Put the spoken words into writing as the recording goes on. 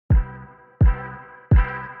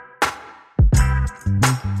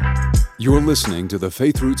You're listening to the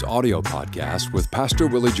Faith Roots audio podcast with Pastor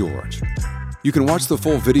Willie George. You can watch the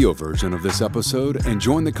full video version of this episode and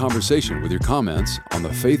join the conversation with your comments on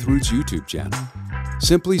the Faith Roots YouTube channel.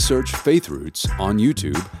 Simply search Faith Roots on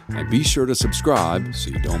YouTube and be sure to subscribe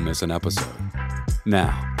so you don't miss an episode.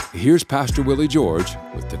 Now, here's Pastor Willie George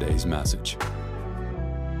with today's message.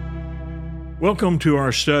 Welcome to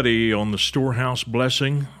our study on the Storehouse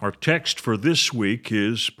blessing. Our text for this week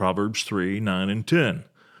is Proverbs 3, 9, and 10.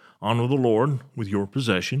 Honor the Lord with your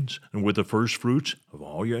possessions and with the first fruits of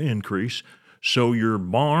all your increase, so your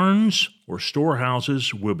barns or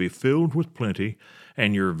storehouses will be filled with plenty,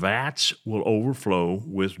 and your vats will overflow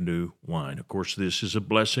with new wine. Of course, this is a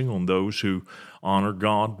blessing on those who honor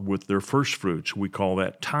God with their first fruits. We call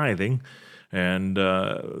that tithing, and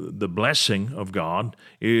the blessing of God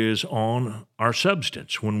is on our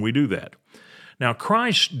substance when we do that. Now,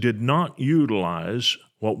 Christ did not utilize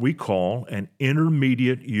what we call an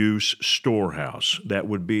intermediate use storehouse. That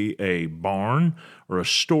would be a barn or a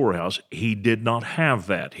storehouse. He did not have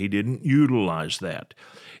that. He didn't utilize that.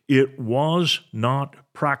 It was not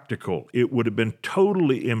practical. It would have been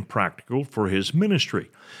totally impractical for his ministry,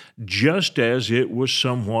 just as it was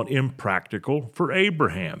somewhat impractical for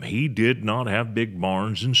Abraham. He did not have big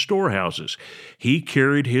barns and storehouses. He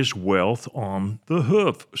carried his wealth on the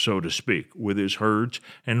hoof, so to speak, with his herds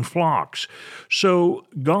and flocks. So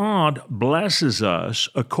God blesses us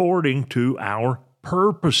according to our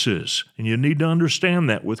purposes, and you need to understand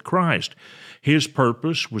that with Christ. His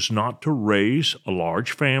purpose was not to raise a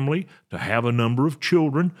large family, to have a number of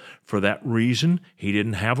children. For that reason, he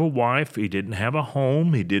didn't have a wife, he didn't have a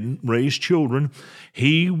home, he didn't raise children.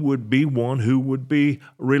 He would be one who would be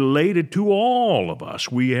related to all of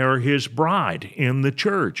us. We are his bride in the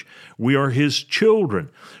church. We are his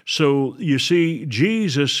children. So you see,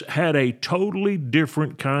 Jesus had a totally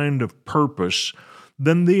different kind of purpose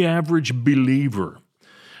than the average believer.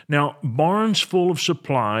 Now, barns full of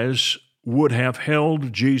supplies would have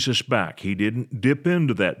held Jesus back. He didn't dip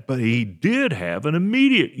into that, but he did have an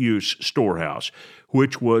immediate use storehouse,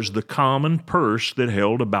 which was the common purse that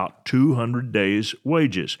held about 200 days'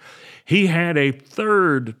 wages. He had a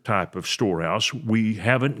third type of storehouse we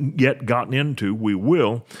haven't yet gotten into. We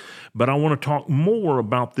will, but I want to talk more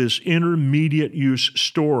about this intermediate use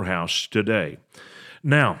storehouse today.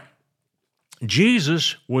 Now,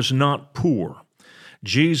 Jesus was not poor.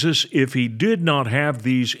 Jesus, if he did not have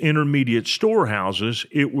these intermediate storehouses,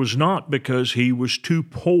 it was not because he was too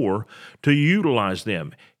poor to utilize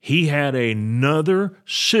them. He had another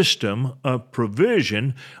system of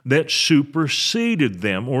provision that superseded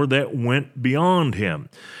them or that went beyond him.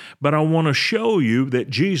 But I want to show you that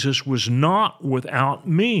Jesus was not without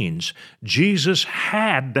means. Jesus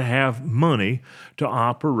had to have money to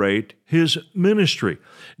operate his ministry.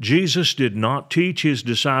 Jesus did not teach his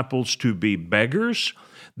disciples to be beggars.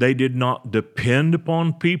 They did not depend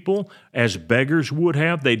upon people as beggars would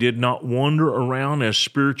have. They did not wander around as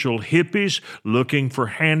spiritual hippies looking for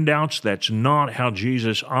handouts. That's not how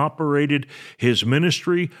Jesus operated his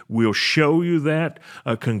ministry. We'll show you that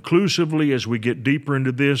conclusively as we get deeper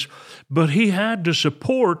into this. But he had to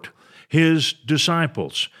support his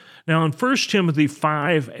disciples. Now, in 1 Timothy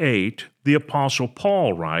 5:8, the Apostle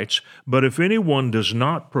Paul writes, "But if anyone does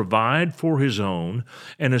not provide for his own,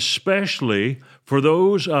 and especially for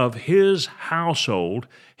those of his household,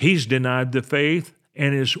 he's denied the faith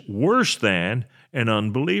and is worse than an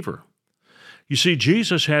unbeliever." You see,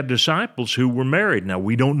 Jesus had disciples who were married. Now,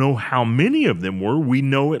 we don't know how many of them were. We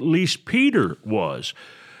know at least Peter was.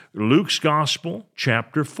 Luke's Gospel,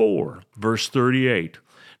 chapter 4, verse 38.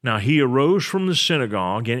 Now he arose from the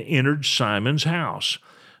synagogue and entered Simon's house.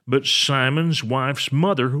 But Simon's wife's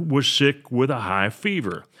mother was sick with a high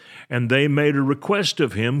fever, and they made a request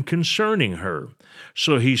of him concerning her.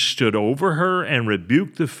 So he stood over her and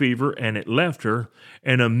rebuked the fever, and it left her,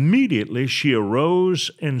 and immediately she arose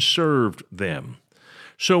and served them.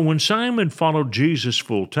 So when Simon followed Jesus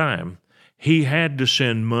full time, he had to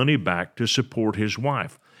send money back to support his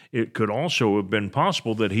wife. It could also have been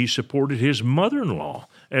possible that he supported his mother-in-law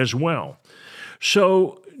as well.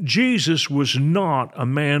 So Jesus was not a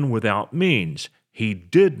man without means. He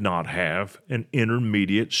did not have an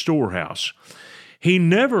intermediate storehouse. He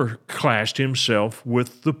never classed himself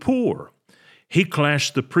with the poor. He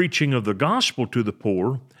classed the preaching of the gospel to the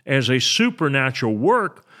poor as a supernatural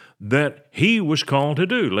work that he was called to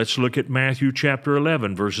do. Let's look at Matthew chapter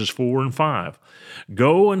 11, verses 4 and 5.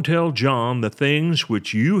 Go and tell John the things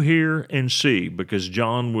which you hear and see, because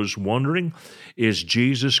John was wondering, is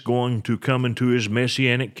Jesus going to come into his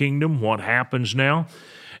messianic kingdom? What happens now?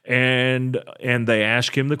 And they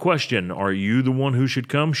ask him the question, are you the one who should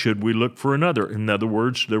come? Should we look for another? In other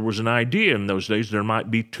words, there was an idea in those days there might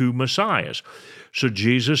be two Messiahs. So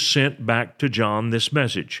Jesus sent back to John this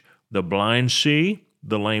message: the blind see,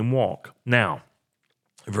 the lame walk. Now,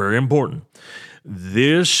 very important.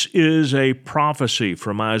 This is a prophecy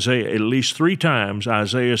from Isaiah. At least 3 times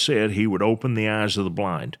Isaiah said he would open the eyes of the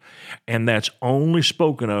blind, and that's only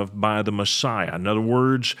spoken of by the Messiah. In other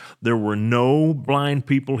words, there were no blind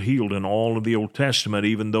people healed in all of the Old Testament,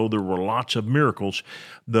 even though there were lots of miracles.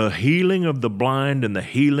 The healing of the blind and the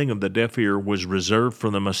healing of the deaf ear was reserved for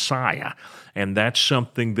the Messiah, and that's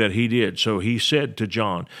something that he did. So he said to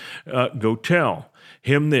John, go tell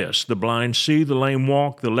him this: the blind see, the lame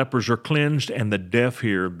walk, the lepers are cleansed, and the deaf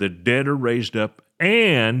hear, the dead are raised up,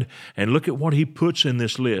 and look at what he puts in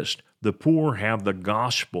this list: the poor have the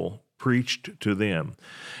gospel preached to them.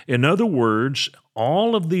 In other words,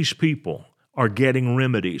 all of these people are getting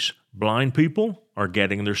remedies. Blind people are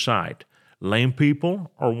getting their sight. Lame people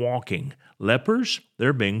are walking. Lepers,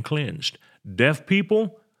 they're being cleansed. Deaf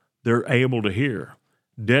people, they're able to hear.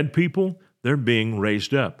 Dead people, they're being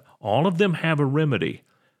raised up. All of them have a remedy.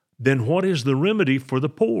 Then what is the remedy for the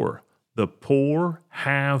poor? The poor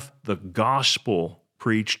have the gospel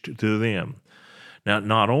preached to them. Now, it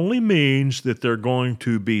not only means that they're going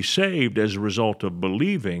to be saved as a result of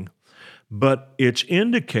believing, but it's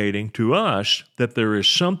indicating to us that there is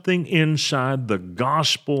something inside the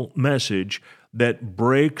gospel message that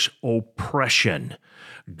breaks oppression.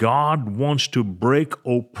 God wants to break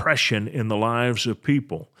oppression in the lives of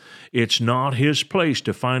people. It's not His place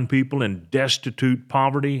to find people in destitute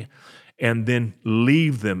poverty and then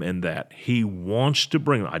leave them in that. He wants to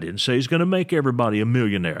bring them. I didn't say He's going to make everybody a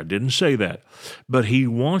millionaire. I didn't say that. But He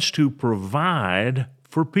wants to provide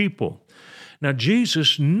for people. Now,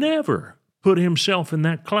 Jesus never put Himself in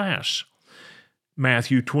that class.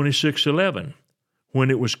 Matthew 26:11. When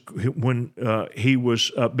he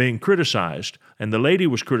was being criticized, and the lady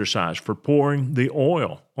was criticized for pouring the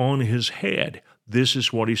oil on his head, this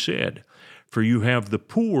is what he said: for you have the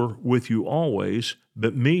poor with you always,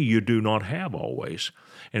 but me you do not have always.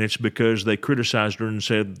 And it's because they criticized her and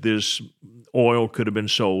said this oil could have been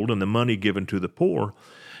sold and the money given to the poor.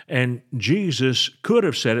 And Jesus could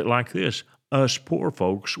have said it like this: us poor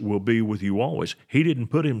folks will be with you always. He didn't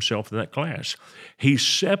put Himself in that class. He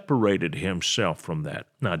separated Himself from that.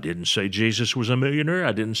 Now, I didn't say Jesus was a millionaire.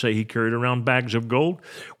 I didn't say He carried around bags of gold.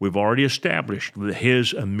 We've already established that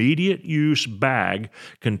His immediate use bag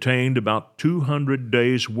contained about 200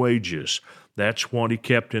 days' wages. That's what He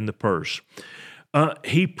kept in the purse.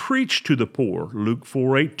 He preached to the poor, Luke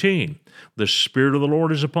 4:18. The Spirit of the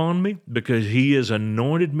Lord is upon me because He has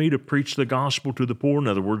anointed me to preach the gospel to the poor. In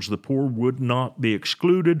other words, the poor would not be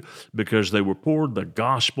excluded because they were poor. The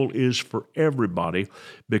gospel is for everybody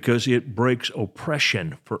because it breaks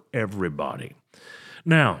oppression for everybody.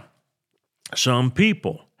 Now, some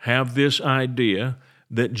people have this idea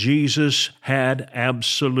that Jesus had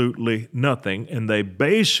absolutely nothing, and they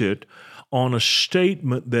base it on a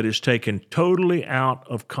statement that is taken totally out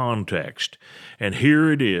of context. And here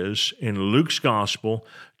it is in Luke's Gospel,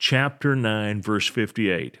 chapter 9, verse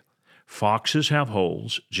 58. Foxes have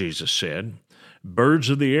holes, Jesus said. Birds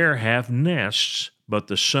of the air have nests, but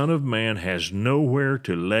the Son of Man has nowhere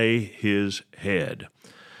to lay His head.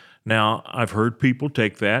 Now, I've heard people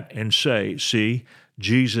take that and say, see,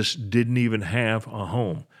 Jesus didn't even have a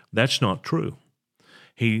home. That's not true.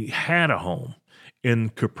 He had a home. In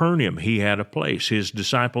Capernaum, He had a place. His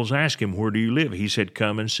disciples asked Him, where do you live? He said,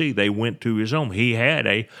 come and see. They went to His home. He had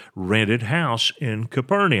a rented house in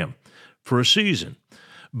Capernaum for a season.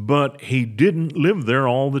 But He didn't live there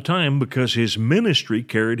all the time because His ministry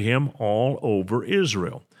carried Him all over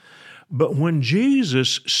Israel. But when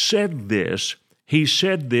Jesus said this, He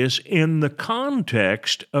said this in the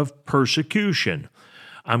context of persecution.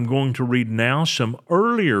 I'm going to read now some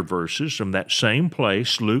earlier verses from that same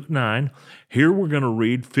place, Luke 9. Here we're going to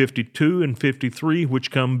read 52 and 53,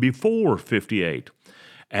 which come before 58.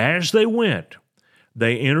 As they went,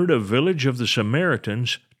 they entered a village of the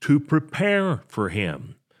Samaritans to prepare for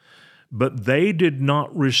Him. But they did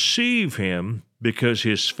not receive Him because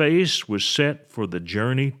His face was set for the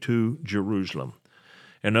journey to Jerusalem.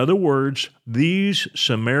 In other words, these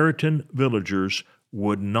Samaritan villagers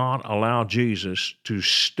would not allow Jesus to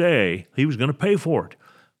stay. He was going to pay for it.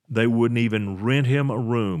 They wouldn't even rent Him a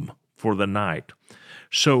room for the night.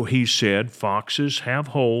 So He said, foxes have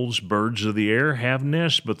holes, birds of the air have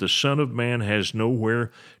nests, but the Son of Man has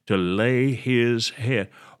nowhere to lay His head.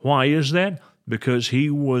 Why is that? Because He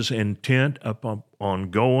was intent on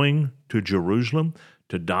going to Jerusalem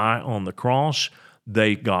to die on the cross.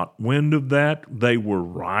 They got wind of that. They were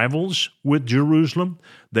rivals with Jerusalem.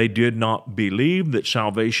 They did not believe that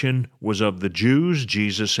salvation was of the Jews.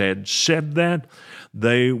 Jesus had said that.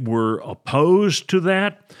 They were opposed to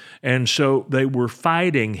that, and so they were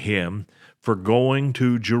fighting him for going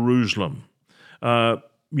to Jerusalem.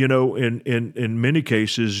 In many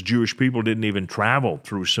cases, Jewish people didn't even travel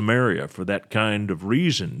through Samaria for that kind of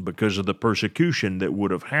reason because of the persecution that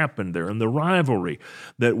would have happened there and the rivalry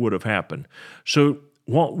that would have happened. So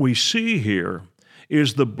what we see here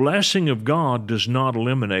is the blessing of God does not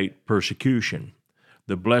eliminate persecution.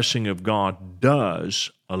 The blessing of God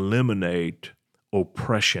does eliminate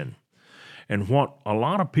oppression. And what a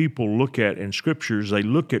lot of people look at in scriptures, they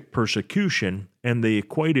look at persecution and they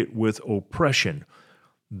equate it with oppression.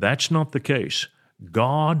 That's not the case.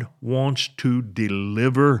 God wants to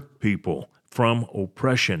deliver people from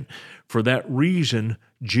oppression. For that reason,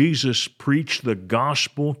 Jesus preached the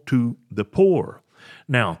gospel to the poor.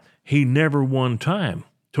 Now, he never one time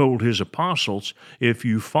told his apostles, if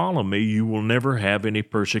you follow me, you will never have any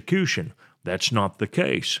persecution. That's not the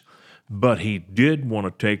case. But he did want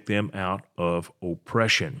to take them out of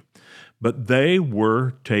oppression. But they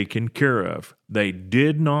were taken care of. They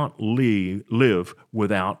did not live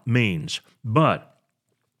without means. But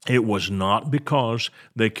it was not because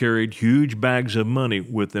they carried huge bags of money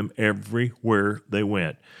with them everywhere they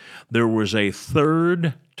went. There was a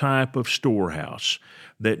third type of storehouse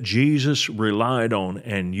that Jesus relied on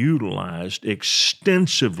and utilized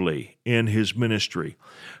extensively in his ministry.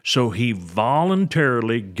 So he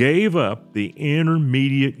voluntarily gave up the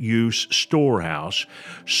intermediate use storehouse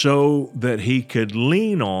so that he could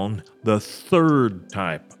lean on the third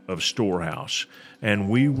type of storehouse. And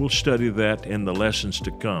we will study that in the lessons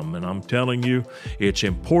to come. And I'm telling you, it's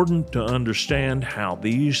important to understand how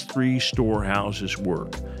these three storehouses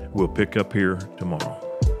work. We'll pick up here tomorrow.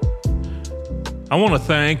 I want to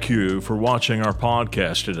thank you for watching our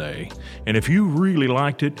podcast today. And if you really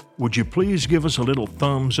liked it, would you please give us a little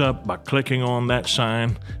thumbs up by clicking on that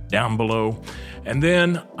sign down below? And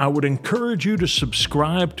then I would encourage you to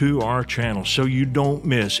subscribe to our channel so you don't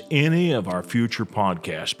miss any of our future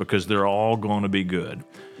podcasts, because they're all going to be good.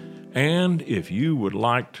 And if you would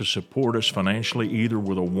like to support us financially, either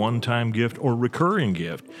with a one-time gift or recurring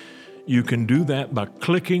gift, you can do that by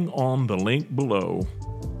clicking on the link below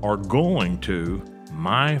or going to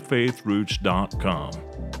myfaithroots.com.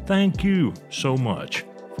 Thank you so much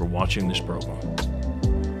for watching this program.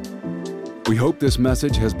 We hope this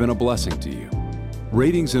message has been a blessing to you.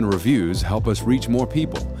 Ratings and reviews help us reach more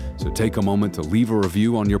people, so take a moment to leave a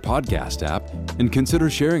review on your podcast app and consider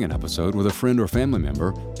sharing an episode with a friend or family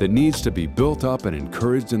member that needs to be built up and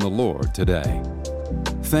encouraged in the Lord today.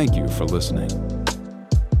 Thank you for listening.